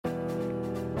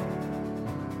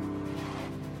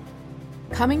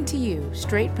Coming to you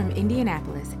straight from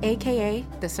Indianapolis, aka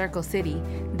the Circle City,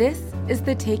 this is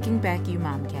the Taking Back You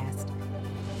Momcast.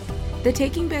 The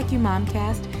Taking Back You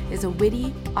Momcast is a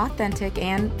witty, authentic,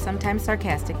 and sometimes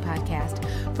sarcastic podcast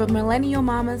for millennial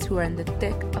mamas who are in the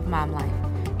thick of mom life.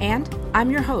 And I'm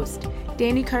your host,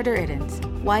 Danny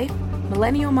Carter-Iddens, wife,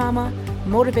 millennial mama,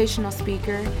 motivational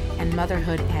speaker, and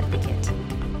motherhood advocate.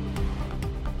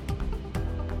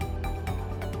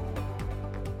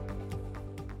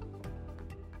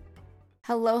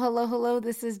 Hello.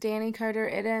 This is Danny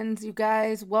Carter-Iddens. You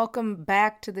guys, welcome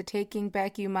back to the Taking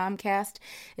Back You Momcast.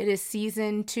 It is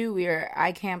season 2.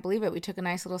 I can't believe it. We took a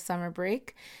nice little summer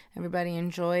break. Everybody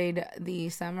enjoyed the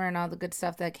summer and all the good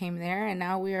stuff that came there. And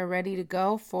now we are ready to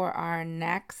go for our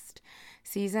next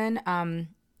season.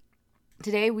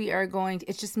 Today we are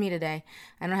it's just me today.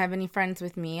 I don't have any friends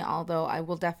with me, although I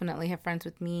will definitely have friends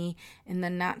with me in the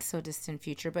not so distant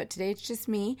future. But today it's just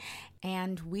me,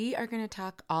 and we are going to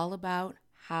talk all about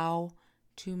how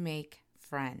to make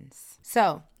friends.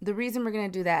 So the reason we're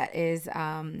going to do that is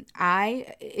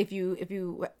if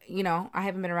you I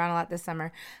haven't been around a lot this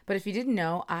summer, but if you didn't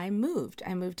know, I moved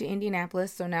to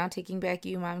Indianapolis. So now Taking Back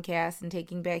You Momcast and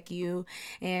Taking Back You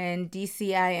and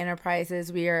DCI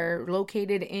Enterprises, we are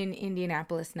located in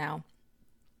Indianapolis now.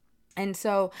 And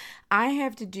so I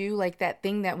have to do like that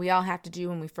thing that we all have to do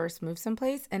when we first move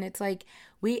someplace. And it's like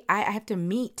I have to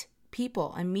meet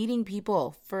people. I'm meeting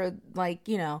people for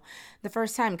the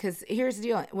first time. Because here's the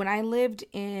deal. When I lived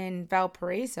in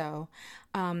Valparaiso,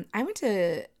 I went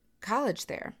to college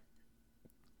there.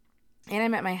 And I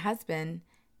met my husband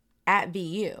at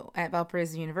VU, at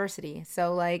Valparaiso University.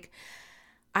 So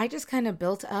I just kind of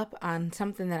built up on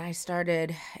something that I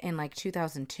started in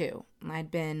 2002.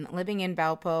 I'd been living in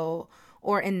Valpo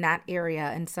or in that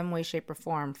area in some way, shape, or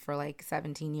form for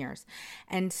 17 years.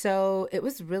 And so it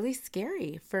was really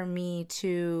scary for me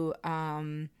to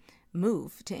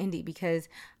move to Indy because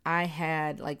I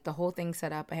had the whole thing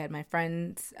set up. I had my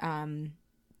friends,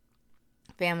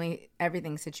 family,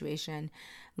 everything situation.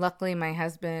 Luckily, my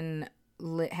husband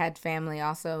had family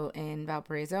also in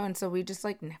Valparaiso, and so we just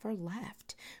never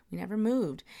left. We never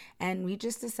moved, and we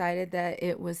just decided that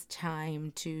it was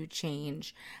time to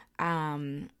change.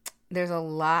 There's a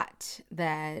lot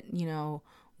that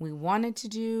we wanted to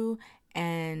do,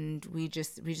 and we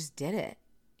just did it.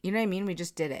 You know what I mean? We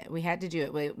just did it. We had to do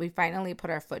it. We finally put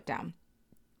our foot down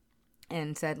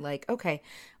and said okay,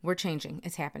 we're changing.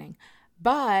 It's happening.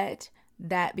 But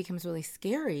that becomes really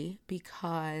scary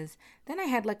because then I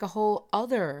had a whole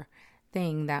other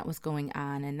thing that was going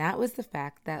on. And that was the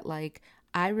fact that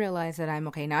I realized that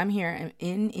now I'm here, I'm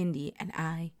in Indy, and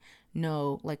I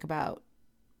know about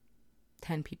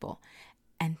 10 people,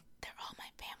 and they're all my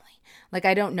family.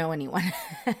 I don't know anyone.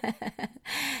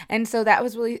 And so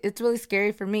it's really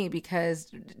scary for me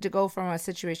because to go from a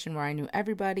situation where I knew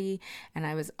everybody and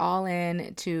I was all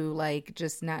in to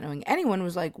just not knowing anyone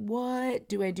was what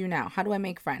do I do now? How do I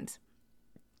make friends?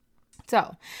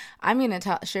 So I'm going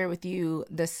to share with you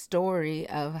the story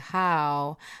of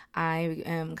how I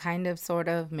am kind of sort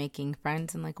of making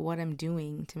friends and what I'm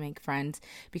doing to make friends,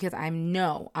 because I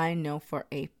know for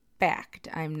a fact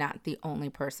I'm not the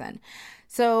only person.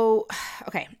 So,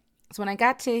 okay. So when I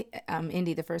got to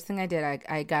Indy, the first thing I did,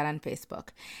 I got on Facebook.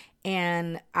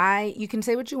 And you can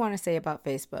say what you want to say about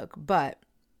Facebook, but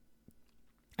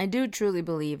I do truly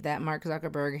believe that Mark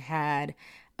Zuckerberg had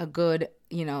a good,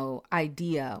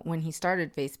 idea when he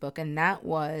started Facebook, and that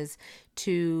was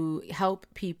to help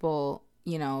people,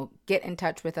 get in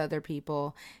touch with other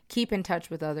people, keep in touch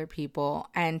with other people,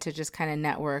 and to just kind of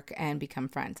network and become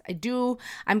friends.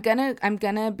 I'm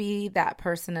gonna be that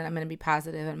person, and I'm gonna be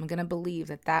positive, and I'm gonna believe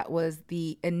that was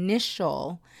the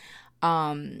initial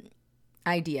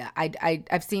idea.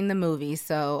 I've seen the movie,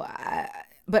 so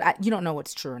you don't know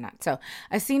what's true or not. So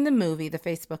I've seen the movie, the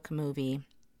Facebook movie.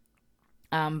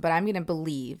 But I'm going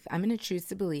to choose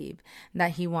to believe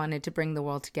that he wanted to bring the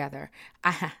world together.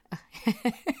 I'm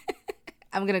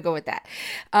going to go with that.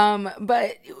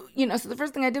 But so the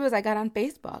first thing I did was I got on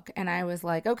Facebook, and I was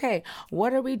okay,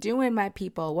 what are we doing, my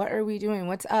people? What are we doing?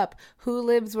 What's up? Who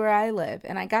lives where I live?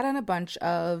 And I got on a bunch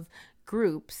of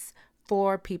groups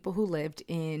for people who lived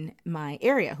in my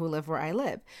area, who live where I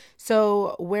live.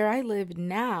 So where I live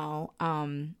now,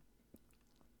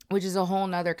 which is a whole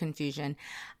nother confusion.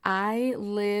 I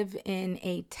live in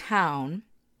a town,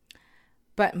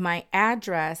 but my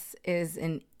address is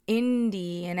an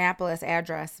Indianapolis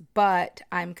address, but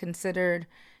I'm considered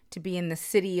to be in the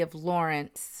city of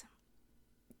Lawrence.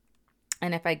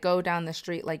 And if I go down the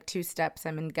street 2 steps,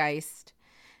 I'm in Geist.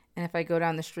 And if I go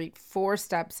down the street 4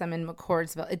 steps, I'm in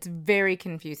McCordsville. It's very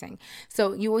confusing.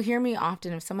 So you will hear me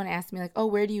often if someone asks me like, oh,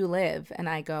 where do you live? And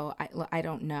I go, I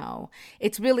don't know.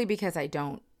 It's really because I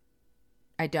don't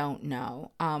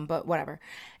know. But whatever.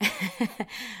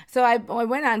 So I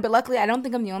went on, but luckily I don't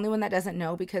think I'm the only one that doesn't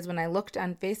know, because when I looked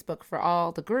on Facebook for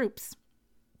all the groups,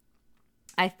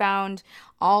 I found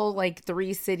all like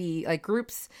 3 city like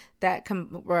groups that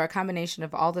were a combination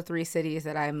of all the 3 cities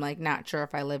that I'm like not sure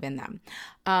if I live in them.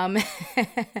 Um,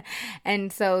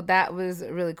 and so that was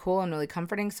really cool and really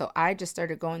comforting. So I just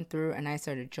started going through and I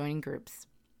started joining groups.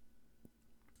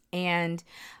 And,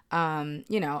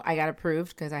 I got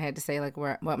approved because I had to say like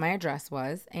what my address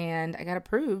was, and I got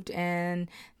approved. And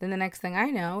then the next thing I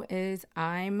know is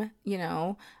I'm,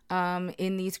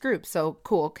 in these groups. So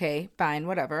cool. Okay, fine,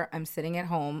 whatever. I'm sitting at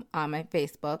home on my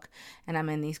Facebook and I'm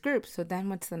in these groups. So then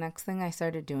what's the next thing I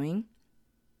started doing?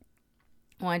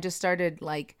 Well, I just started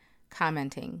like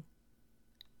commenting,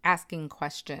 asking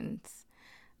questions.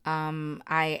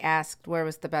 I asked where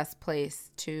was the best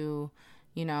place to,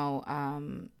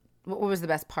 what was the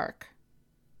best park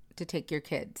to take your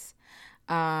kids?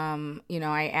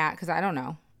 I asked, because I don't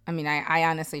know. I mean, I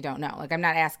honestly don't know. Like, I'm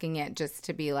not asking it just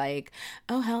to be like,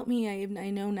 oh, help me. I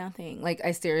know nothing. Like,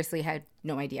 I seriously had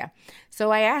no idea.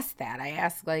 So I asked that. I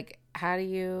asked, like, what do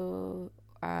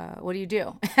you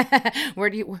do?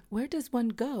 Where does one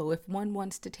go if one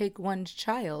wants to take one's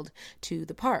child to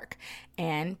the park?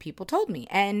 And people told me.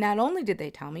 And not only did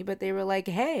they tell me, but they were like,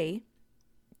 hey,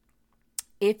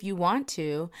 if you want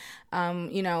to,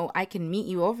 I can meet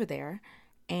you over there,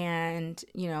 and,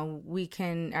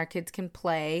 our kids can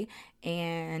play,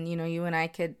 and, you and I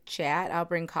could chat. I'll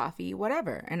bring coffee,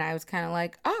 whatever. And I was kind of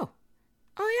like, oh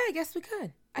yeah, I guess we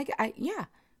could. Yeah,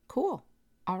 cool.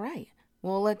 All right.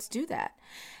 Well, let's do that.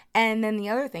 And then the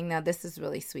other thing, now this is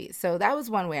really sweet. So that was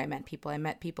one way I met people. I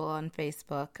met people on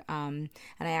Facebook, and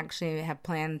I actually have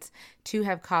plans to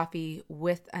have coffee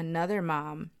with another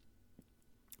mom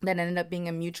that ended up being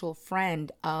a mutual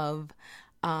friend of,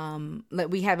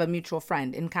 we have a mutual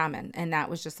friend in common. And that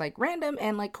was just like random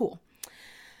and like cool.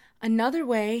 Another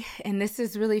way, and this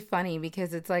is really funny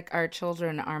because it's like our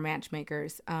children are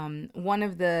matchmakers. One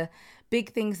of the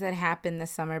big things that happened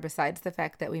this summer, besides the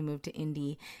fact that we moved to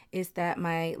Indy, is that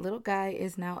my little guy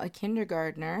is now a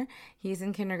kindergartner. He's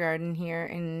in kindergarten here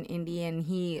in Indy, and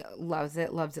he loves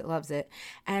it, loves it, loves it.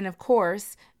 And of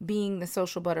course, being the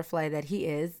social butterfly that he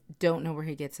is, don't know where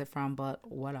he gets it from, but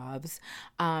whatevs.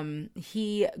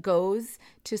 He goes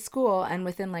to school, and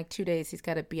within like 2 days, he's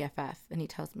got a BFF. And he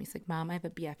tells me, he's like, Mom, I have a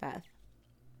BFF.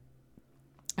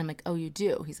 I'm like, oh, you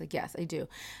do? He's like, yes, I do.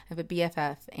 I have a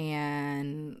BFF,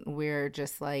 and we're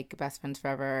just like best friends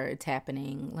forever. It's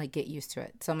happening. Like, get used to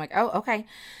it. So I'm like, oh, okay.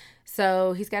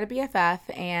 So he's got a BFF,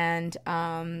 and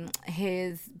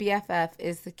his BFF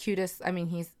is the cutest. I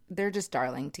mean, they're just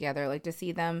darling together. Like, to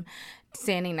see them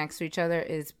standing next to each other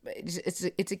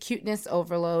it's a cuteness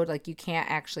overload. Like, you can't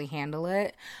actually handle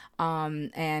it.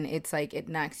 And it's like it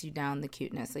knocks you down, the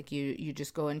cuteness. Like, you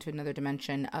just go into another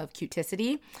dimension of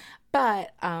cuticity.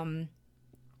 But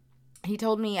he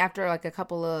told me after like a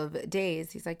couple of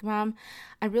days, he's like, Mom,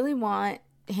 I really want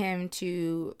him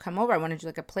to come over. I want to do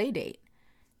like a play date.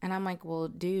 And I'm like, well,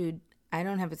 dude, I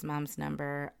don't have his mom's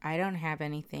number. I don't have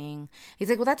anything. He's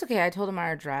like, well, that's okay. I told him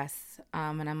our address.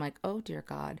 And I'm like, oh, dear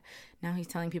God. Now he's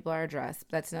telling people our address.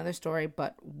 That's another story,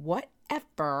 but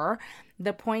whatever.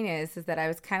 The point is that I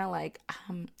was kind of like,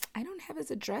 I don't have his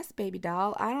address, baby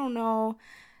doll. I don't know.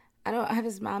 I don't have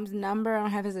his mom's number. I don't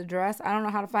have his address. I don't know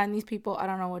how to find these people. I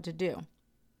don't know what to do.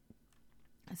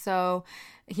 So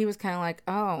he was kind of like,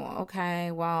 oh,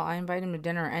 okay, well, I invited him to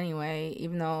dinner anyway,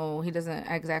 even though he doesn't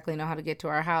exactly know how to get to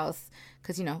our house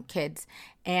because, kids.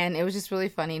 And it was just really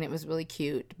funny, and it was really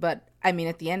cute. But, I mean,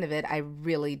 at the end of it, I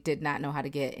really did not know how to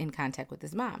get in contact with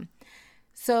his mom.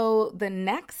 So the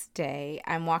next day,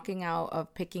 I'm walking out of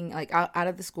out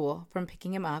of the school from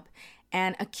picking him up,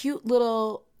 and a cute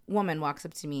little woman walks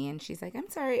up to me, and she's like, I'm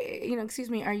sorry, excuse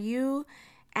me, are you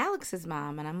Alex's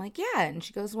mom? And I'm like, yeah. And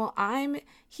she goes, well, I'm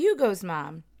Hugo's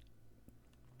mom.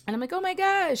 And I'm like, oh my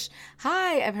gosh,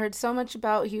 hi, I've heard so much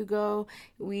about Hugo.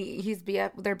 They're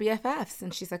BFFs.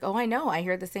 And she's like, oh, I know, I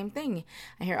hear the same thing.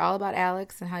 I hear all about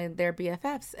Alex and how they're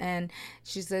BFFs. And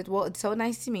she said, well, it's so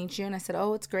nice to meet you. And I said,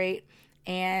 oh, it's great.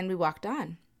 And we walked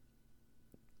on.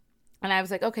 And I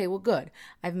was like, okay, well, good.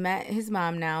 I've met his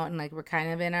mom now, and like we're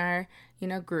kind of in our,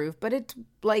 groove. But it's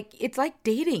like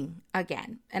dating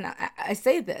again. And I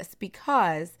say this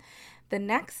because the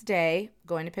next day,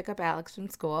 going to pick up Alex from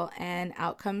school, and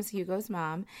out comes Hugo's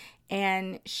mom,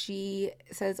 and she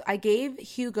says, I gave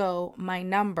Hugo my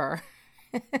number.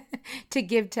 to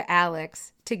give to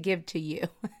Alex to give to you.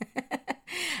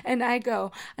 And I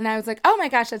was like, oh my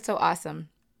gosh, that's so awesome.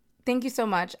 Thank you so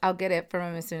much. I'll get it from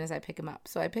him as soon as I pick him up.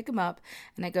 So I pick him up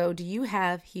and I go, do you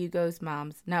have Hugo's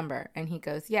mom's number? And he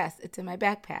goes, yes, it's in my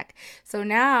backpack. So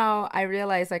now I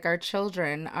realize like our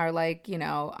children are like,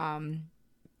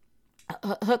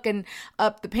 hooking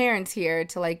up the parents here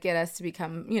to like get us to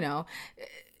become,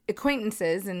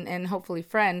 acquaintances and hopefully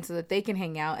friends so that they can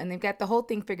hang out, and they've got the whole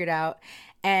thing figured out.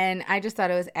 And I just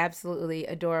thought it was absolutely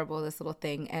adorable, this little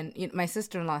thing. And my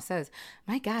sister-in-law says,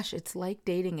 my gosh, it's like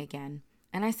dating again.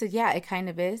 And I said, yeah, it kind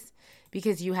of is,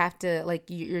 because you have to, like,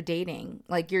 you're dating.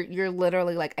 Like, you're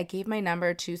literally like, I gave my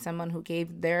number to someone who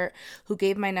gave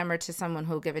my number to someone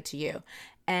who'll give it to you.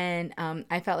 And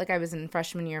I felt like I was in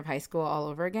freshman year of high school all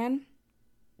over again,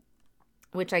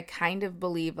 which I kind of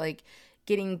believe, like,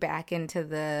 getting back into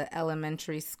the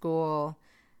elementary school,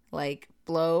 like,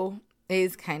 flow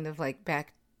is kind of like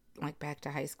back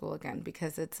to high school again,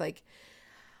 because it's like,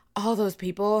 all those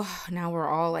people, now we're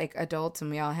all like adults and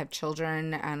we all have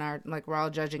children and are like, we're all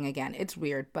judging again. It's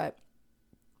weird, but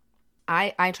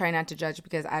I try not to judge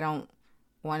because I don't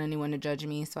want anyone to judge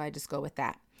me. So I just go with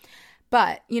that.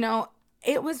 But,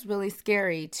 it was really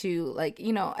scary to like,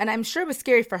 and I'm sure it was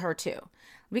scary for her too,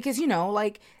 because,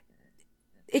 like,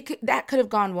 that could have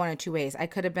gone one or two ways. I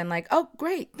could have been like, oh,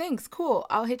 great, thanks, cool,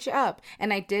 I'll hit you up.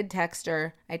 And I did text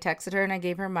her. I texted her and I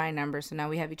gave her my number. So now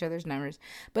we have each other's numbers.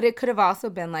 But it could have also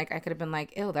been like, I could have been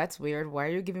like, ew, that's weird. Why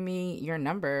are you giving me your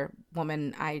number,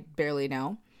 woman I barely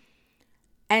know?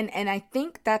 And I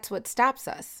think that's what stops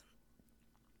us.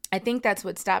 I think that's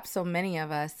what stops so many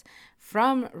of us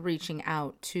from reaching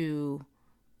out to,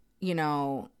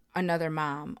 another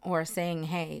mom, or saying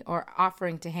hey, or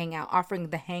offering to hang out, offering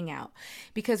the hangout,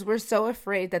 because we're so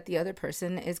afraid that the other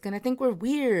person is going to think we're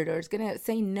weird or is going to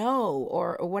say no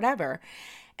or whatever.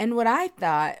 And what I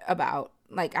thought about,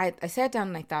 like, I sat down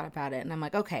and I thought about it, and I'm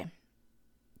like, okay,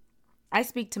 I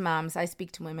speak to moms, I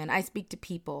speak to women, I speak to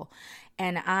people.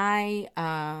 And I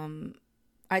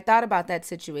thought about that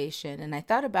situation, and I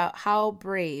thought about how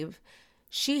brave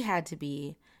she had to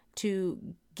be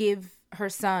to give her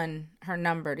son her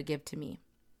number to give to me.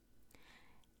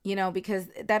 Because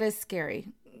that is scary.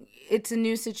 It's a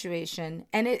new situation,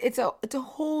 and it's a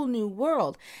whole new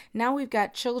world. Now we've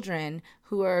got children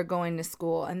who are going to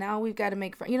school, and now we've got to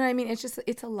make friends. You know what I mean?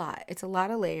 It's a lot. It's a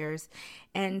lot of layers.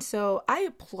 And so I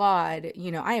applaud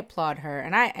her,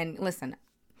 and listen,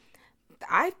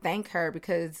 I thank her,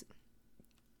 because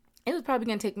it was probably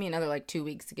going to take me another like 2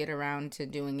 weeks to get around to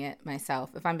doing it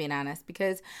myself, if I'm being honest,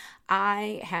 because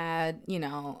I had,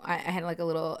 I had like a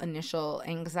little initial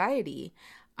anxiety.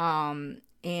 And,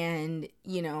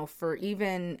 for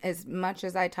even as much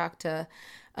as I talk to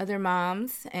other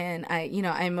moms and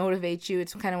I motivate you,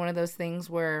 it's kind of one of those things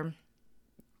where,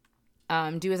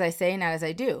 do as I say, not as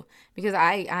I do, because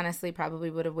I honestly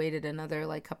probably would have waited another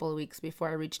like couple of weeks before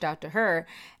I reached out to her,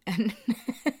 and,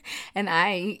 and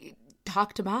I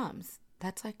talk to moms.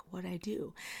 That's like what I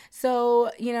do. So,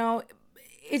 I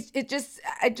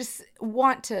just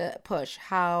want to push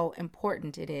how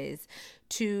important it is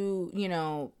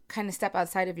to, kind of step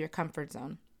outside of your comfort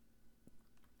zone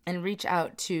and reach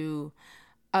out to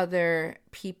other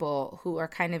people who are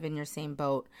kind of in your same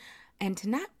boat, and to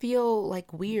not feel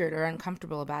like weird or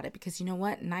uncomfortable about it, because you know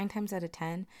what? 9 times out of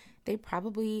 10, they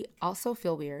probably also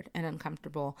feel weird and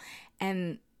uncomfortable.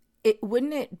 And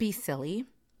wouldn't it be silly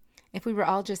if we were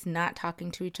all just not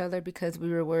talking to each other because we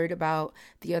were worried about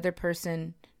the other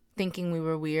person thinking we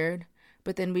were weird,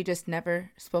 but then we just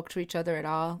never spoke to each other at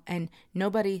all, and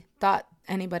nobody thought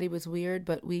anybody was weird,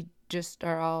 but we just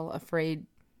are all afraid,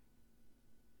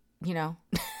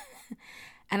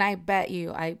 And I bet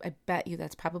you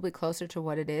that's probably closer to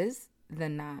what it is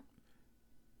than not.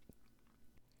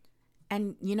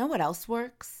 And you know what else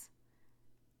works?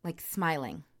 Like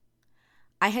smiling.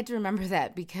 I had to remember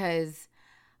that, because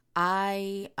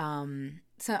I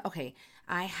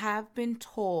have been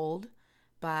told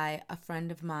by a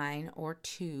friend of mine or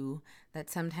two that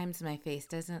sometimes my face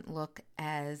doesn't look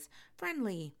as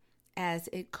friendly as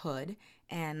it could,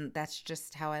 and that's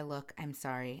just how I look. I'm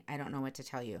sorry. I don't know what to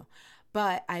tell you.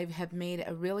 But I have made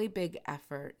a really big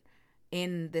effort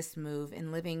in this move,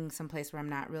 in living someplace where I'm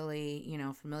not really,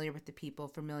 familiar with the people,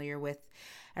 familiar with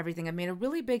everything. I've made a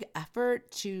really big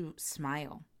effort to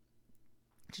smile,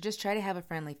 to just try to have a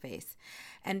friendly face.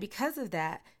 And because of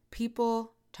that,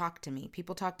 people talk to me.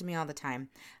 People talk to me all the time.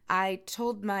 I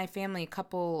told my family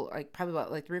probably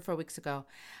about 3 or 4 weeks ago,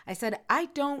 I said, I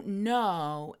don't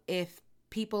know if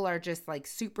people are just like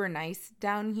super nice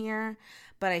down here,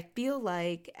 but I feel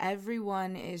like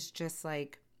everyone is just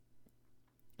like,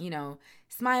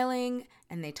 smiling,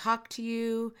 and they talk to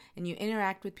you and you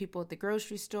interact with people at the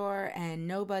grocery store and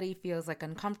nobody feels like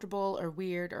uncomfortable or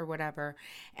weird or whatever.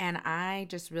 And I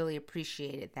just really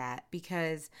appreciated that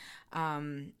because,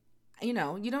 you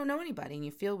don't know anybody and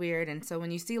you feel weird. And so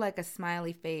when you see like a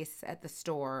smiley face at the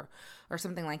store or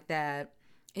something like that,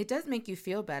 it does make you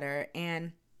feel better.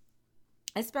 And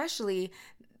especially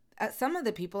some of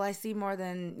the people I see more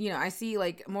than, I see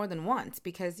like more than once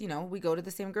because, we go to the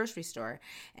same grocery store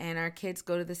and our kids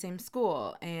go to the same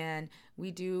school and we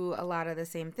do a lot of the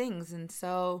same things. And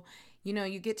so,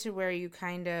 you get to where you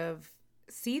kind of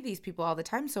see these people all the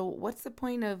time. So what's the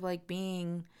point of like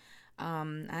being,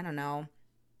 I don't know,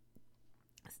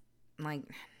 like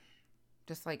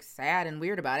just like sad and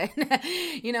weird about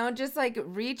it, just like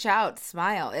reach out,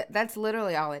 smile. That's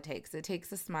literally all it takes. It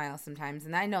takes a smile sometimes.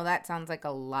 And I know that sounds like a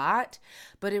lot,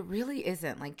 but it really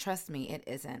isn't. Like, trust me, it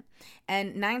isn't.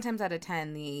 And 9 times out of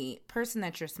 10, the person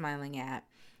that you're smiling at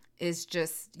is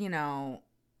just,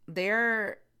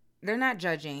 they're not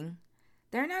judging.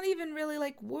 They're not even really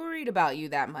like worried about you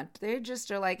that much. They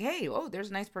just are like, hey, oh, there's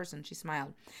a nice person. She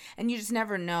smiled. And you just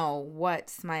never know what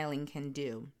smiling can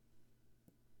do.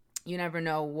 You never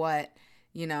know what,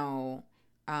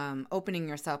 opening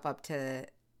yourself up to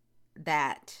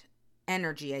that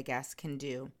energy, I guess, can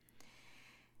do.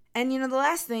 And, the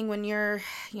last thing when you're,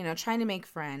 trying to make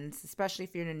friends, especially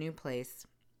if you're in a new place,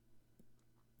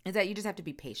 is that you just have to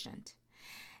be patient.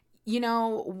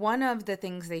 One of the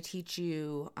things they teach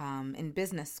you in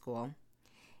business school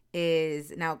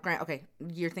is, now, okay,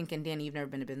 you're thinking, Danny, you've never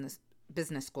been to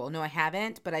business school. No, I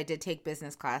haven't, but I did take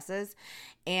business classes.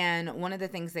 And one of the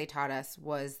things they taught us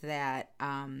was that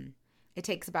it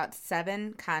takes about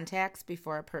 7 contacts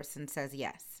before a person says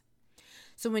yes.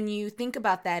 So when you think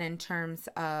about that in terms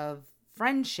of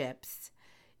friendships,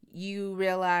 you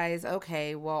realize,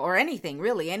 okay, well, or anything,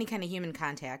 really, any kind of human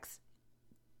contacts,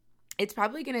 it's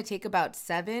probably going to take about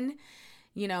 7,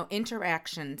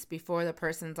 interactions before the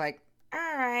person's like, all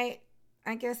right,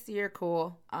 I guess you're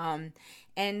cool.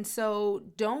 And so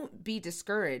don't be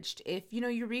discouraged. If,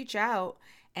 you reach out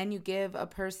and you give a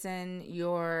person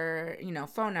your,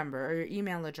 phone number or your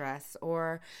email address,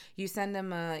 or you send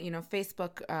them a,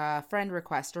 Facebook friend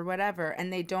request or whatever,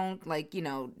 and they don't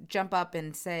jump up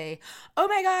and say, oh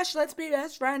my gosh, let's be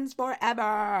best friends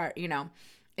forever.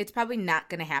 It's probably not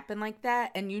going to happen like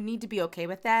that. And you need to be okay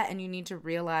with that. And you need to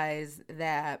realize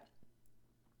that,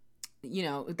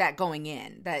 that going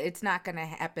in, that it's not going to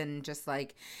happen just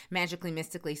like magically,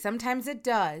 mystically. Sometimes it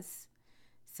does.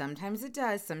 Sometimes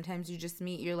you just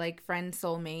meet your like friend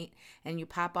soulmate and you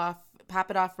pop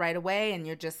it off right away. And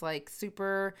you're just like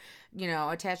super,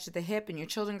 attached to the hip, and your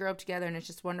children grow up together and it's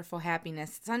just wonderful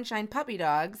happiness, sunshine, puppy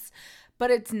dogs. But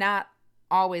it's not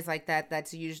always like that.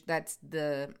 That's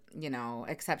the,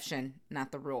 exception,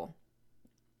 not the rule.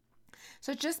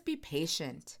 So just be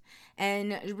patient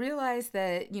and realize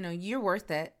that, you're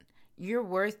worth it. You're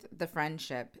worth the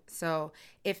friendship. So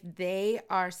if they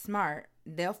are smart,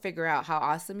 they'll figure out how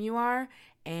awesome you are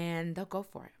and they'll go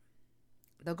for it.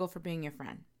 They'll go for being your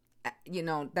friend.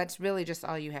 That's really just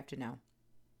all you have to know.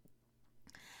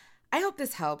 I hope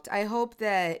this helped. I hope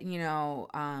that,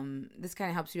 this kind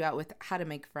of helps you out with how to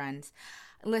make friends.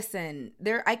 Listen,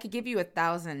 I could give you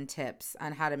 1,000 tips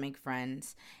on how to make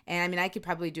friends. And I could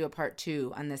probably do a part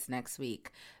 2 on this next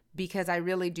week, because I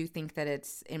really do think that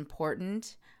it's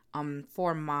important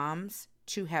for moms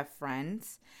to have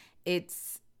friends.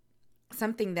 It's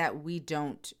something that we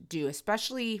don't do,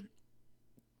 especially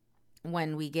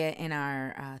when we get in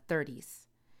our 30s.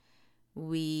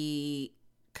 We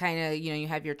kind of, you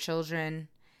have your children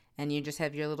and you just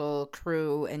have your little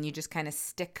crew and you just kind of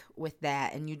stick with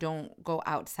that and you don't go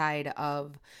outside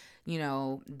of,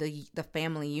 the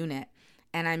family unit.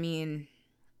 And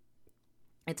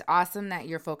it's awesome that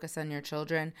you're focused on your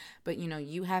children, but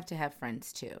you have to have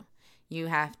friends too. You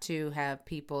have to have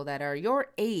people that are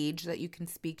your age that you can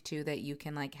speak to, that you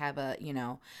can have a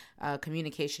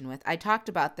communication with. I talked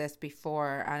about this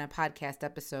before on a podcast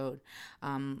episode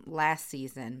last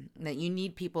season, that you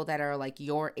need people that are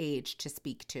your age to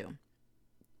speak to.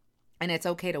 And it's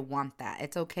okay to want that.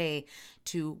 It's okay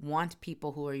to want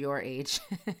people who are your age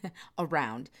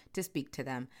around, to speak to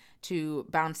them, to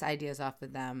bounce ideas off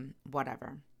of them,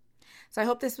 whatever. So I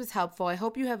hope this was helpful. I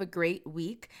hope you have a great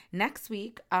week. Next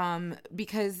week,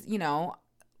 because,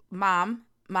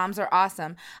 moms are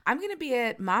awesome, I'm going to be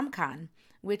at MomCon,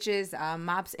 which is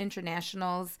MOPS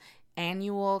International's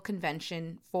annual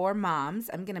convention for moms.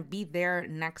 I'm going to be there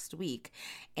next week.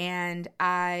 And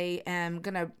I'm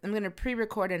going to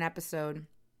pre-record an episode.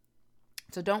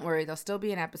 So don't worry, there'll still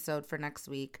be an episode for next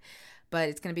week. but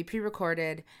it's going to be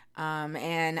pre-recorded.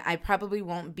 And I probably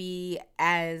won't be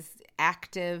as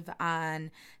active on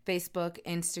Facebook,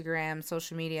 Instagram,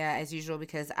 social media as usual,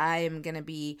 because I am going to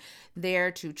be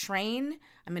there to train.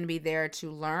 I'm going to be there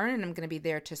to learn, and I'm going to be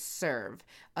there to serve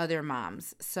other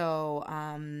moms. So,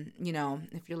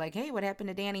 if you're like, hey, what happened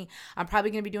to Danny? I'm probably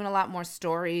going to be doing a lot more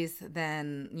stories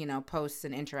than, posts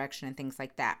and interaction and things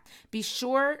like that. Be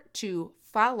sure to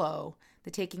follow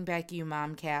the Taking Back You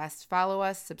Momcast. Follow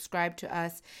us, subscribe to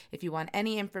us. If you want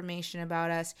any information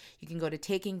about us, you can go to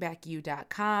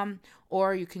takingbackyou.com,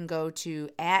 or you can go to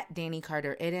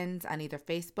 @DannyCarterIddens on either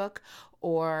Facebook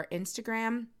or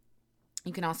Instagram.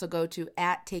 You can also go to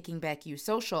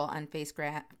 @TakingBackYouSocial on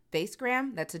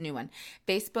Facegram. That's a new one.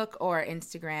 Facebook or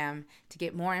Instagram to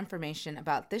get more information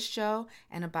about this show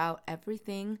and about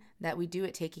everything that we do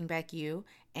at Taking Back You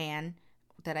and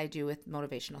that I do with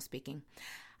motivational speaking.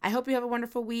 I hope you have a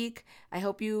wonderful week. I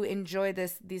hope you enjoy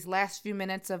these last few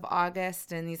minutes of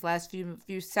August and these last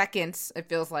few seconds, it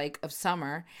feels like, of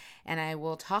summer. And I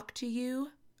will talk to you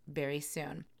very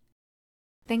soon.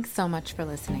 Thanks so much for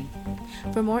listening.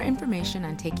 For more information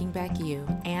on Taking Back You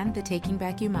and the Taking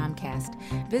Back You Momcast,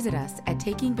 visit us at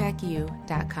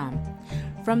takingbackyou.com.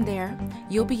 From there,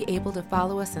 you'll be able to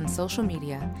follow us on social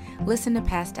media, listen to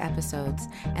past episodes,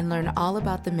 and learn all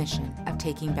about the mission of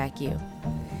Taking Back You.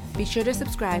 Be sure to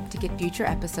subscribe to get future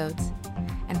episodes.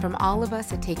 And from all of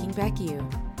us at Taking Back You,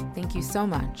 thank you so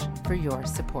much for your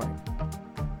support.